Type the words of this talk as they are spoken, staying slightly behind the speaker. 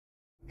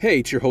Hey,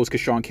 it's your host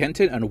Kashawn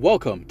Kenton, and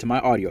welcome to my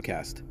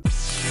audiocast.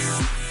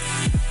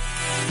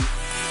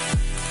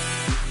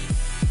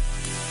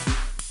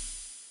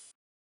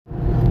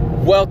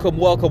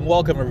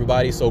 Welcome,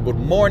 everybody. So good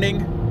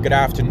morning, good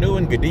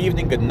afternoon, good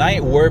evening, good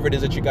night, wherever it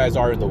is that you guys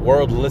are in the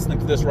world listening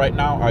to this right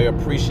now. I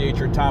appreciate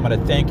your time, and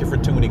I thank you for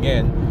tuning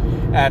in.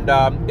 And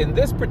in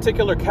this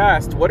particular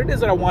cast, what it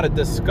is that I want to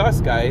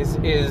discuss, guys,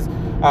 is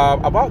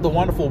about the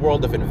wonderful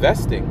world of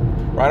investing.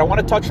 Right, I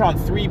want to touch on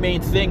three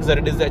main things that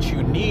it is that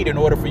you need in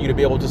order for you to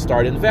be able to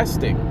start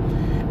investing.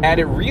 And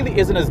it really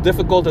isn't as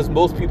difficult as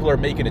most people are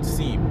making it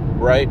seem,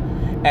 right?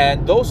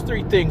 And those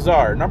three things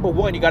are, number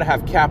one, you got to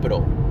have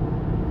capital.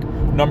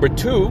 Number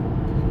two,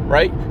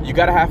 right, you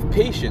got to have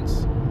patience.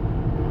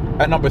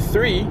 And number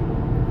three,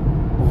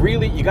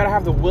 really, you got to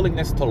have the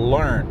willingness to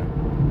learn.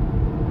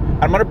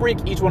 I'm going to break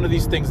each one of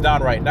these things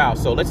down right now.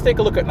 So let's take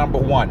a look at number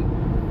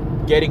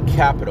one, getting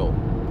capital.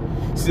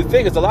 See, the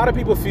thing is, a lot of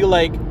people feel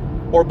like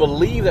or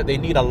believe that they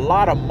need a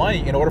lot of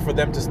money in order for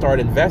them to start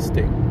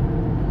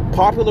investing.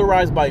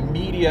 Popularized by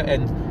media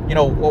and, you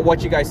know,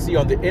 what you guys see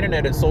on the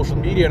internet and social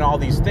media and all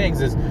these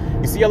things is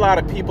you see a lot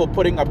of people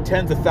putting up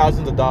tens of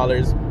thousands of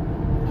dollars,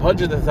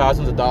 hundreds of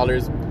thousands of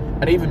dollars,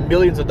 and even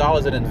millions of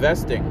dollars in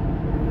investing.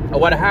 And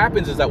what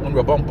happens is that when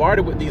we're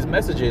bombarded with these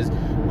messages,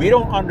 we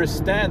don't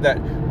understand that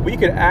we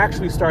could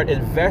actually start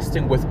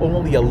investing with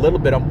only a little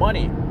bit of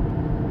money.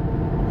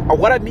 And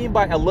what I mean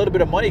by a little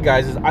bit of money,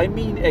 guys, is I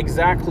mean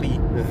exactly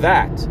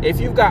that. If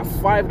you've got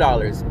 $5,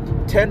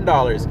 $10,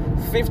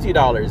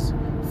 $50,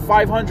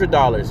 $500,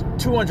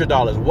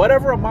 $200,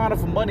 whatever amount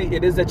of money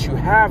it is that you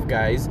have,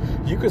 guys,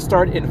 you can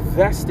start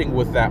investing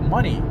with that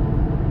money.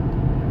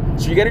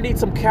 So you're going to need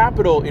some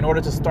capital in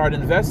order to start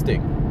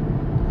investing.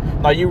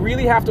 Now, you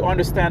really have to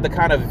understand the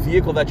kind of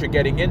vehicle that you're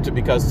getting into,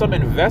 because some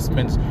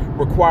investments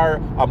require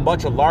a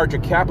much larger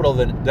capital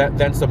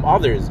than some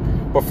others.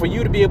 But for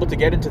you to be able to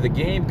get into the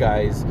game,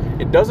 guys,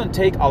 it doesn't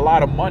take a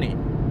lot of money.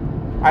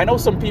 I know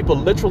some people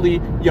literally,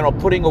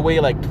 putting away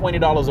like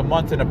 $20 a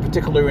month in a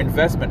particular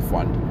investment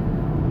fund.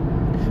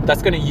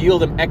 That's going to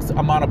yield them X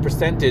amount of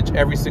percentage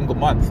every single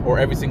month or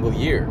every single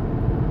year.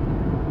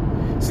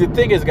 See, the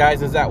thing is,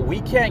 guys, is that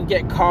we can't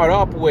get caught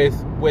up with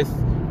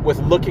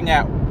looking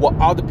at what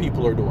other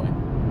people are doing,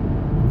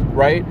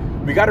 right?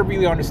 We got to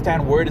really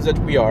understand where it is that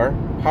we are,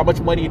 how much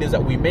money it is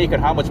that we make,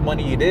 and how much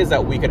money it is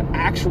that we can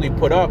actually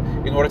put up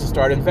in order to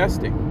start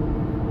investing.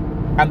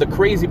 And the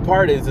crazy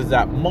part is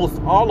that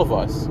most all of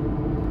us,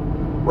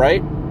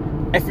 right?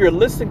 If you're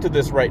listening to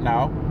this right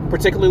now,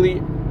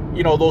 particularly,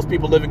 those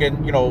people living in,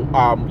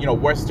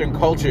 Western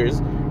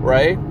cultures,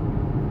 right?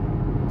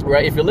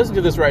 Right? If you're listening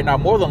to this right now,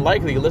 more than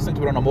likely you're listening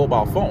to it on a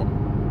mobile phone.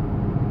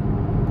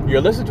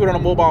 You're listening to it on a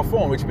mobile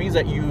phone, which means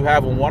that you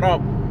have a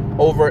one-up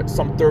over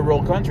some third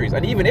world countries.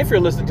 And even if you're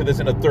listening to this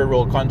in a third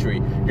world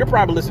country, you're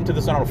probably listening to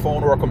this on a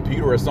phone or a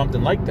computer or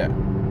something like that.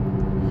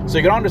 So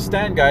you can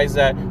understand, guys,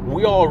 that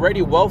we are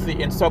already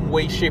wealthy in some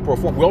way, shape, or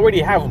form. We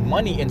already have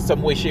money in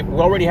some way, shape. We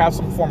already have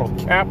some form of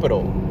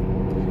capital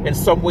in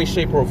some way,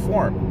 shape, or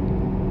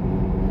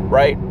form,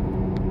 right?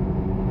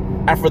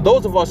 And for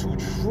those of us who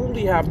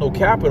truly have no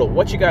capital,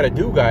 what you got to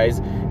do,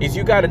 guys, is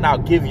you got to now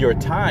give your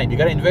time. You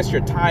got to invest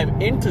your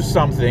time into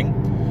something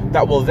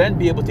that will then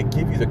be able to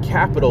give you the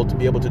capital to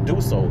be able to do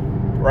so,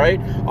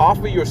 right?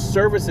 Offer your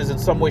services in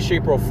some way,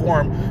 shape, or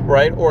form,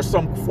 right? Or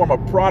some form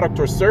of product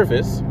or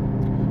service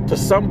to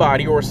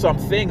somebody or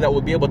something that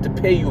will be able to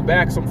pay you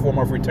back some form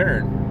of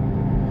return.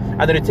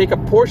 And then to take a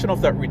portion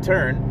of that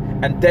return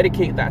and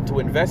dedicate that to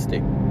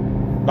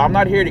investing. Now, I'm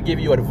not here to give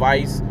you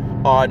advice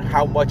on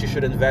how much you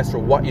should invest or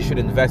what you should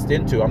invest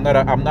into. I'm not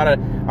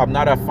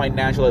a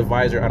financial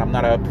advisor, and I'm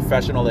not a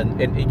professional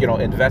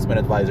investment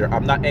advisor.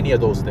 I'm not any of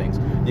those things.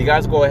 You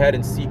guys go ahead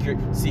and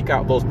seek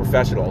out those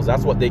professionals.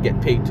 That's what they get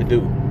paid to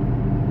do.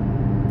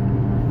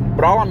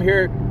 But all I'm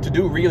here to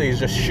do really is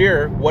just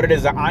share what it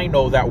is that I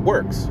know that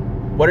works.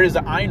 What it is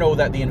that I know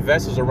that the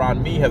investors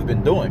around me have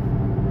been doing.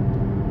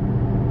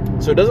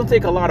 So it doesn't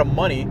take a lot of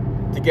money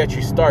to get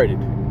you started,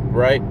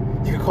 right?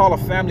 You can call a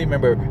family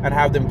member and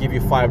have them give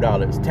you $5,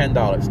 $10,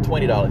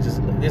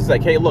 $20. Just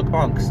like, hey, look,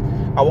 unks,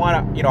 I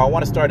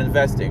want to start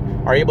investing.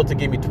 Are you able to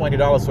give me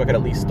 $20 so I can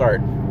at least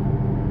start?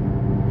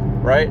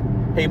 Right?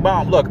 Hey,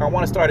 mom, look, I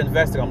want to start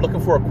investing. I'm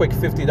looking for a quick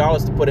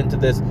 $50 to put into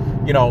this,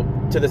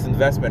 to this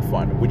investment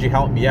fund. Would you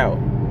help me out?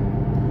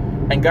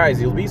 And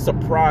guys, you'll be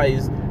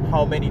surprised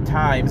how many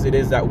times it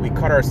is that we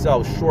cut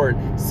ourselves short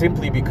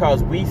simply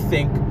because we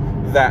think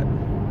that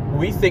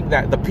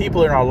the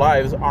people in our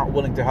lives aren't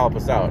willing to help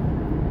us out.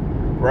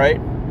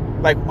 Right?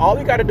 Like, all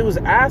you got to do is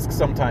ask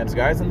sometimes,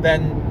 guys, and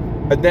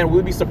then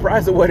we'll be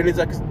surprised at what it is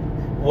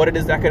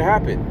that could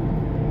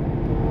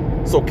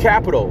happen. So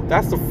capital,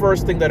 that's the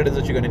first thing that it is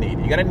that you're going to need.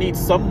 You're going to need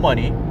some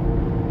money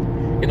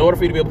in order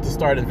for you to be able to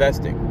start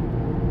investing.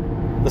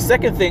 The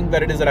second thing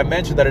that it is that I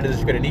mentioned that it is that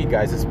you're going to need,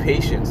 guys, is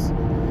patience.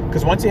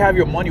 Because once you have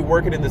your money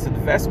working in this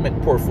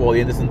investment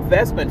portfolio, in this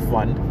investment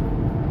fund,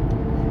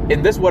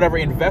 in this whatever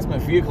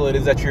investment vehicle it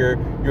is that you're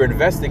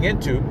investing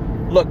into,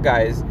 look,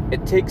 guys,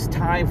 it takes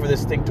time for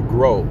this thing to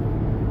grow.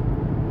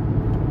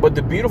 But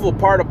the beautiful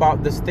part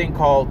about this thing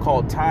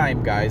called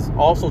time, guys,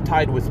 also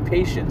tied with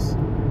patience,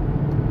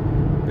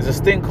 is this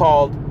thing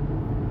called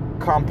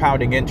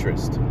compounding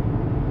interest.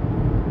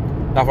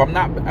 Now,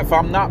 if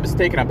I'm not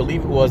mistaken, I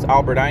believe it was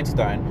Albert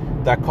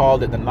Einstein that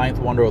called it the ninth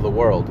wonder of the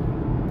world,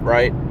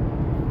 right?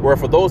 Where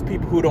for those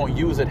people who don't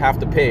use it, have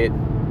to pay it,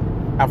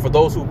 and for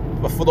those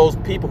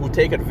people who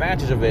take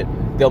advantage of it,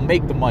 they'll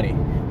make the money,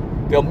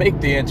 they'll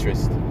make the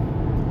interest.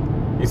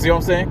 You see what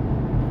I'm saying?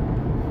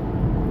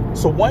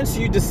 So once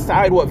you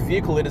decide what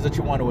vehicle it is that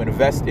you want to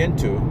invest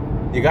into,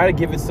 you got to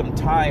give it some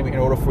time in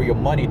order for your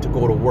money to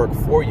go to work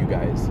for you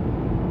guys.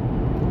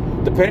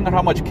 Depending on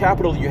how much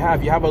capital you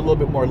have a little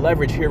bit more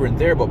leverage here and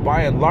there, but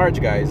by and large,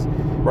 guys,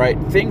 right,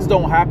 things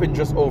don't happen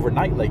just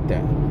overnight like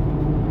that.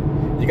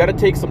 You got to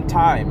take some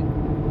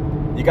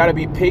time. You got to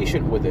be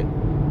patient with it,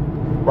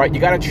 right? You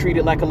got to treat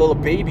it like a little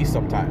baby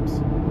sometimes.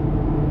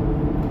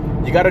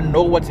 You got to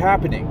know what's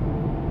happening.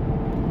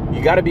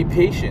 You got to be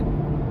patient.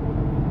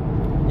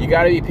 You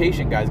got to be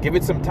patient, guys. Give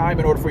it some time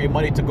in order for your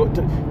money to go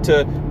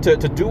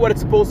to do what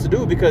it's supposed to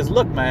do. Because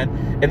look, man,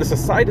 in the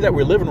society that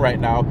we're living right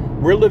now,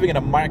 we're living in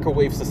a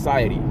microwave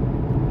society,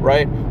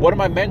 right? One of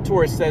my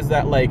mentors says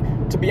that, like,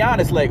 to be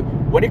honest, like,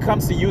 when it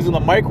comes to using the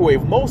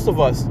microwave, most of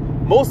us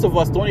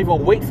don't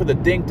even wait for the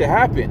ding to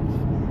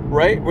happen,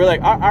 right? We're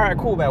like, all right,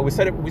 cool, man. We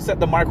set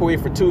the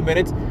microwave for 2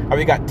 minutes, and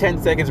we got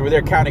 10 seconds. We're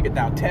there counting it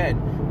down.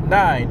 10,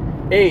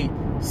 9, 8,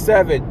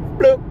 7.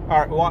 Bloop. All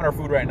right, we want our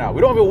food right now.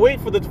 We don't even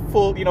wait for the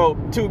full,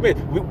 2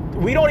 minutes.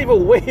 We don't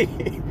even wait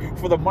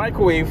for the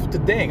microwave to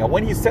ding. And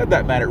when he said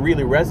that, man, it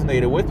really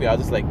resonated with me. I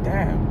was just like,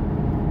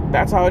 damn,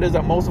 that's how it is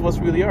that most of us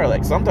really are.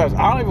 Like, sometimes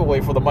I don't even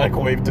wait for the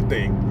microwave to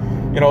ding,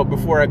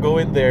 before I go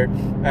in there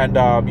and,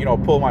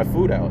 pull my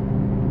food out.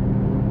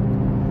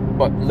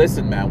 But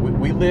listen, man,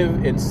 we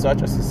live in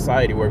such a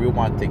society where we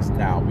want things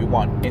now. We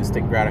want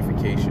instant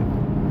gratification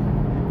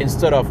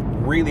instead of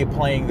really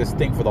playing this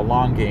thing for the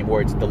long game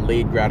where it's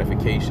delayed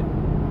gratification.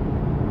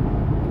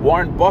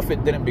 Warren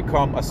Buffett didn't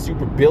become a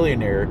super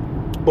billionaire,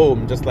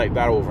 boom, just like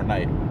that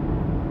overnight.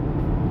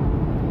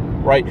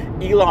 Right?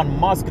 Elon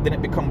Musk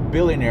didn't become a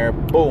billionaire,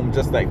 boom,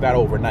 just like that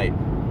overnight.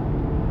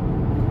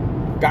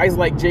 Guys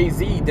like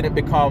Jay-Z didn't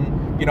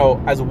become,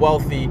 as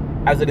wealthy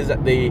as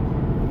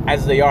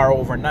they are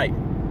overnight.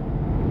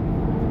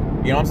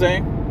 You know what I'm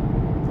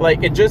saying?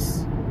 Like, it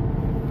just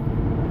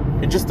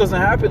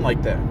doesn't happen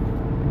like that.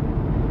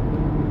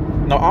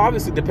 Now,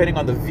 obviously, depending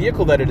on the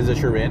vehicle that it is that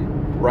you're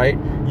in, right,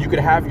 you could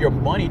have your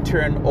money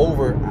turn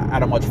over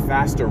at a much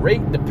faster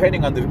rate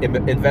depending on the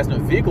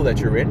investment vehicle that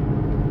you're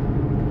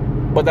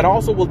in. But that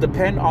also will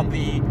depend on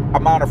the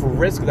amount of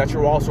risk that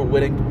you're also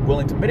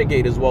willing to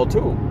mitigate as well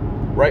too,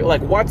 right?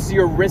 Like, what's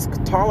your risk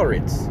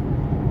tolerance?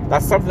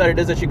 That's something that it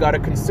is that you got to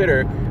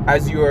consider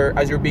as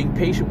you're being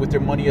patient with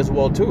your money as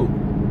well too,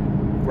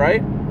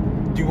 right?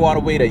 Do you want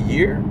to wait a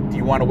year? Do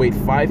you want to wait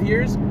 5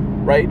 years?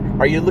 Right?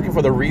 Are you looking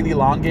for the really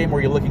long game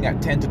where you're looking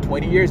at 10 to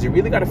 20 years? You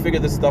really got to figure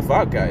this stuff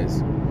out, guys.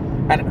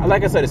 And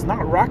like I said, it's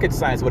not rocket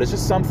science, but it's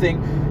just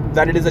something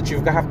that it is that you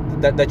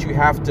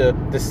have to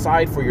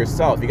decide for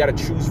yourself. You got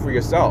to choose for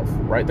yourself,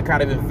 right? The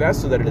kind of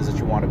investor that it is that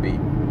you want to be.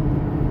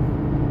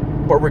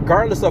 But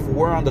regardless of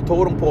where on the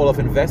totem pole of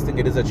investing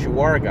it is that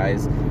you are,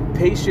 guys,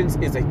 patience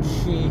is a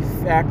key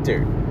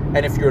factor.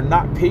 And if you're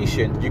not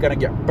patient, you're going to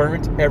get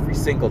burnt every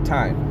single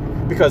time.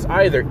 Because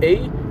either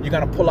A, you're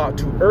going to pull out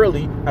too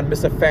early and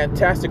miss a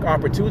fantastic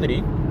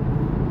opportunity,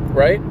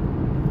 right?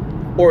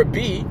 Or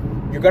B,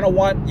 you're going to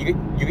want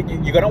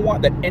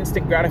that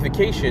instant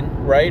gratification,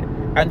 right?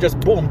 And just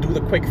boom, do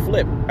the quick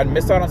flip and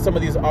miss out on some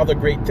of these other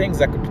great things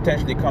that could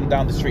potentially come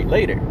down the street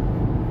later.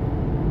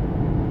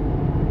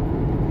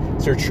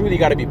 So truly, you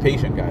got to be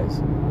patient, guys.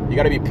 You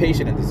got to be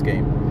patient in this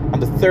game.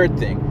 And the third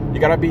thing,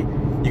 you got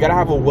to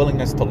have a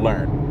willingness to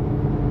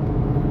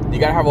learn. You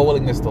got to have a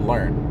willingness to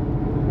learn.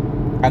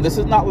 And this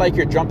is not like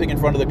you're jumping in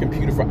front of the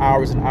computer for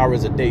hours and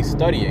hours a day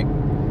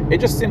studying.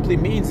 It just simply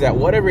means that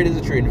whatever it is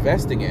that you're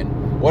investing in,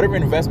 whatever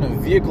investment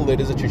vehicle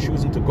it is that you're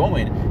choosing to go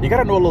in, you got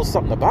to know a little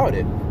something about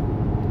it.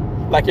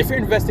 Like, if you're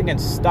investing in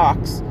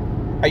stocks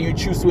and you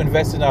choose to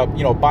invest in a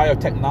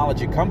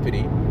biotechnology company,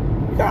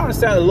 you got to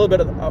understand a little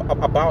bit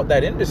about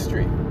that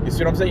industry. You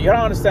see what I'm saying? You got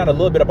to understand a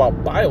little bit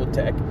about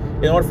biotech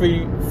in order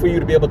for you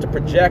to be able to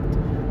project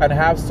and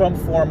have some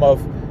form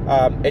of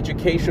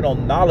educational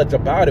knowledge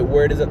about it,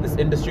 where it is that this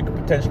industry could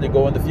potentially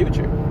go in the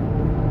future,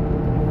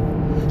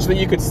 so that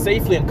you could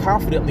safely and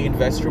confidently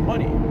invest your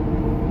money.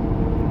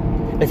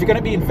 If you're going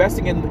to be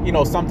investing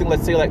in something,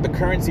 let's say like the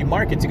currency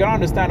markets, you got to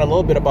understand a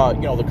little bit about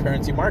the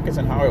currency markets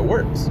and how it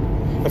works.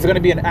 If you're going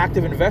to be an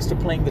active investor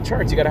playing the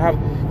charts, you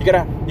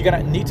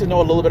gotta need to know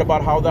a little bit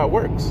about how that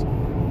works,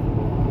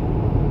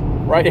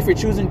 right? If you're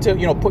choosing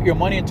to put your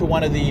money into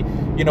one of the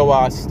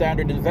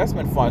standard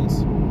investment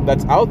funds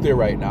that's out there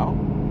right now,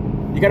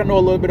 you got to know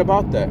a little bit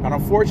about that. And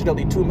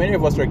unfortunately, too many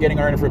of us are getting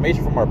our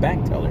information from our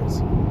bank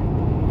tellers.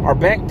 Our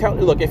bank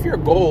tellers, look, if your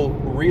goal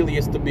really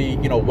is to be,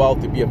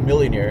 wealthy, be a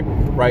millionaire,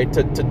 right?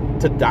 To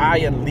die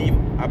and leave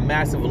a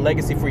massive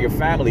legacy for your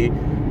family,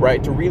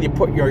 right? To really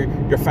put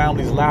your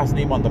family's last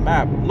name on the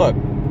map. Look,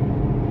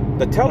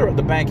 the teller at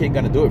the bank ain't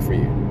going to do it for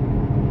you,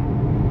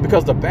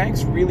 because the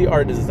banks really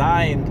are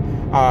designed,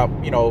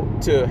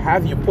 to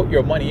have you put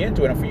your money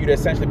into it and for you to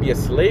essentially be a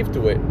slave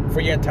to it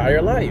for your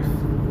entire life.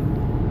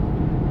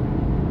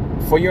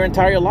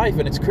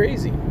 And it's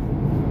crazy.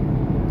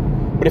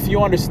 But if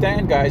you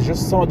understand, guys,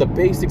 just some of the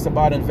basics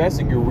about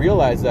investing, you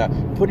realize that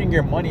putting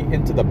your money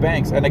into the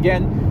banks, and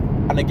again,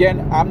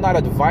 I'm not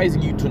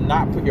advising you to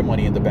not put your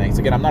money in the banks.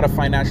 Again, I'm not a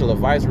financial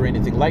advisor or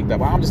anything like that,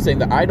 but I'm just saying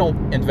that I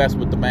don't invest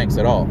with the banks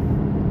at all,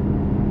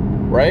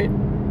 right?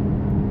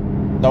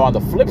 Now, on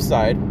the flip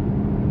side,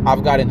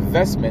 I've got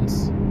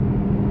investments,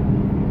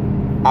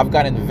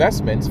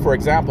 for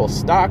example,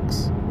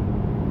 stocks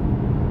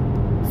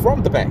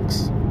from the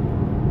banks.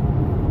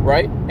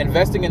 Right?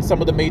 Investing in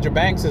some of the major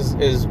banks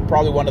is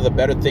probably one of the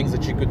better things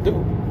that you could do.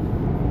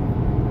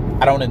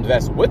 I don't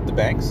invest with the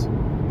banks,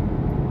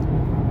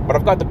 but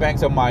I've got the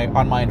banks on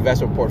my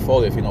investment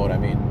portfolio, if you know what I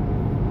mean.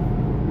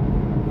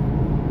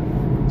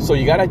 So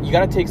you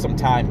gotta take some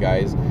time,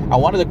 guys. And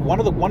one of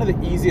the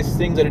easiest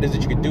things that it is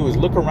that you can do is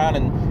look around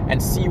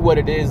and see what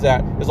it is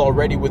that is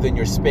already within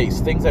your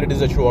space, things that it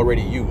is that you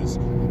already use.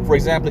 For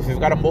example, if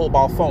you've got a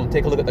mobile phone,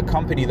 take a look at the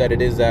company that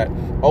it is that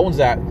owns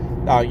that.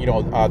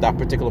 That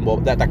particular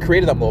that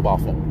created that mobile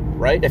phone,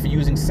 right? If you're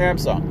using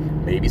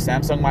Samsung, maybe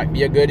Samsung might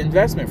be a good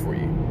investment for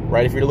you,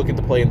 right? If you're looking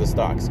to play in the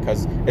stocks,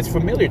 because it's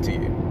familiar to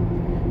you.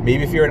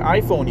 Maybe if you're an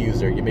iPhone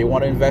user, you may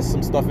want to invest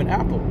some stuff in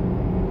Apple.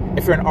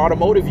 If you're an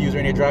automotive user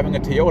and you're driving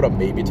a Toyota,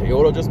 maybe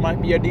Toyota just might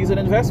be a decent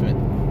investment,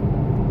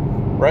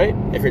 right?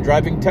 If you're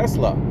driving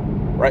Tesla,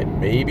 right?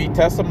 Maybe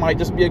Tesla might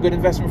just be a good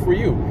investment for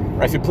you.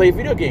 Right? If you play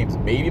video games,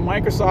 maybe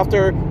Microsoft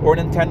or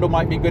Nintendo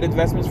might be good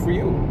investments for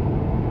you.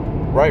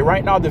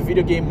 Right now, the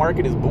video game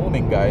market is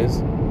booming,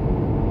 guys.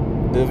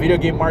 The video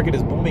game market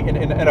is booming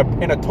in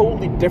a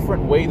totally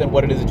different way than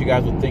what it is that you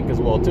guys would think as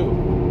well, too.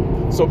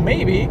 So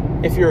maybe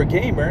if you're a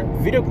gamer,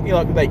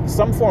 like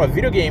some form of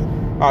video game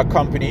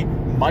company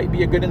might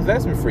be a good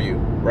investment for you,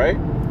 right?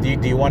 Do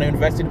you want to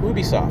invest in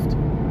Ubisoft?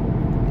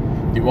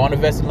 Do you want to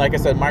invest in, like I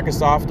said,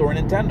 Microsoft or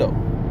Nintendo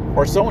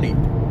or Sony?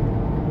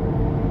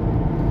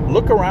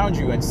 Look around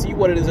you and see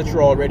what it is that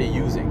you're already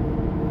using.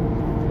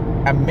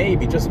 And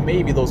maybe, just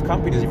maybe, those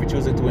companies, if you're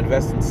choosing to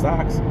invest in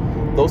stocks,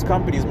 those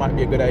companies might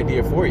be a good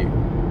idea for you,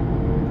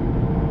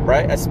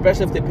 right?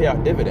 Especially if they pay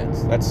out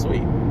dividends. That's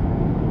sweet.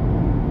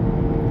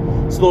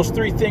 So those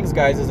three things,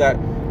 guys, is that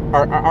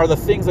are the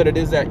things that it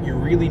is that you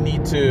really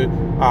need to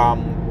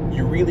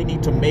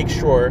make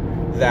sure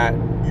that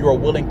you are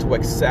willing to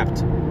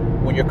accept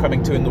when you're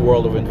coming to in the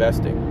world of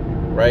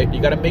investing, right?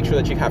 You got to make sure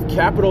that you have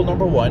capital,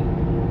 number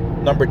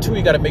one. Number two,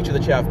 you got to make sure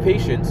that you have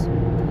patience.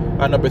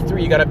 Number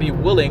three, you got to be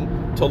willing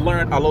to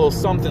learn a little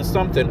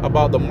something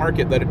about the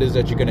market that it is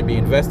that you're going to be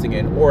investing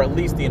in, or at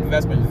least the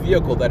investment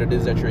vehicle that it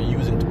is that you're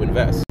using to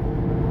invest.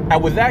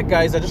 And with that,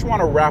 guys, I just want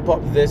to wrap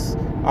up this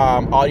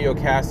audio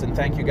cast and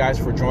thank you guys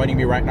for joining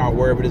me right now,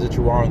 wherever it is that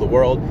you are in the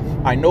world.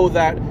 I know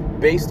that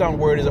based on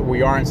where it is that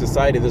we are in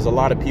society, there's a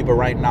lot of people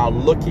right now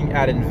looking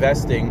at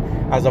investing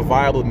as a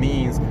viable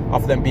means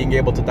of them being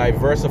able to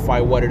diversify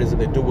what it is that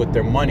they do with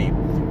their money,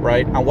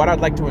 right? And what I'd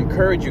like to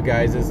encourage you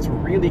guys is to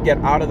really get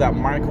out of that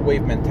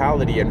microwave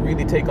mentality and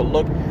really take a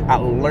look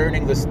at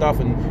learning this stuff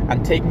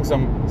and taking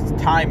some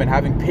time and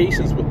having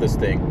patience with this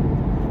thing,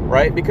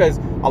 right? Because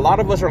a lot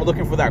of us are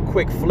looking for that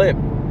quick flip,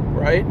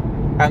 right?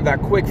 And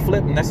that quick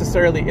flip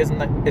necessarily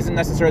isn't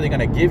necessarily going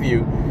to give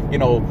you,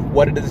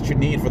 what it is that you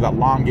need for that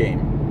long game,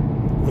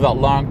 for that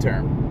long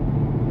term.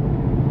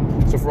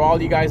 So for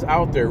all you guys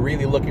out there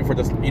really looking for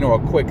just, a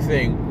quick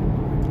thing,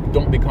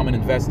 don't become an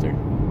investor,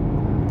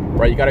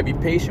 right? You got to be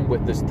patient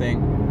with this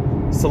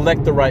thing.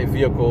 Select the right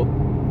vehicle.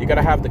 You got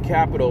to have the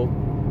capital.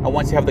 And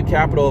once you have the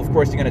capital, of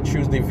course, you're going to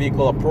choose the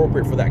vehicle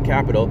appropriate for that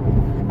capital,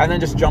 and then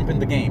just jump in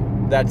the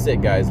game. That's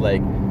it, guys.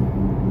 Like,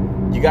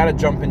 you got to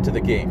jump into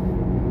the game.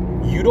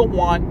 You don't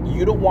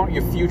want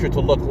your future to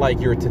look like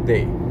your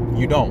today.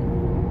 You don't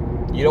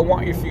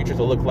want your future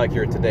to look like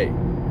your today.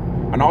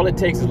 And all it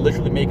takes is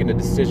literally making a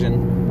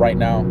decision right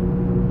now,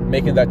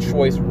 making that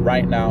choice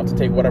right now to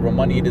take whatever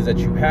money it is that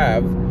you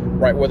have,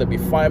 right? Whether it be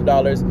 $5,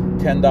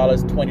 $10, $20,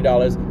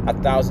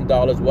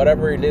 $1,000,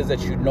 whatever it is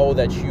that you know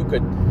that you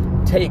could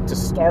take to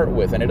start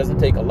with. And it doesn't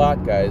take a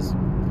lot, guys.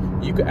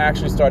 You could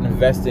actually start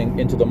investing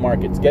into the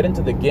markets. Get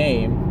into the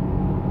game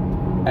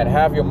and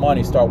have your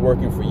money start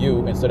working for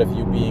you instead of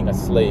you being a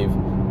slave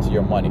to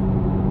your money.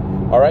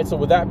 All right, so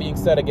with that being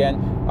said,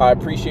 again, I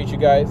appreciate you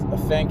guys.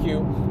 Thank you,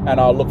 and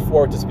I'll look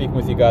forward to speaking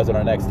with you guys on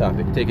our next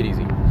topic. Take it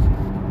easy.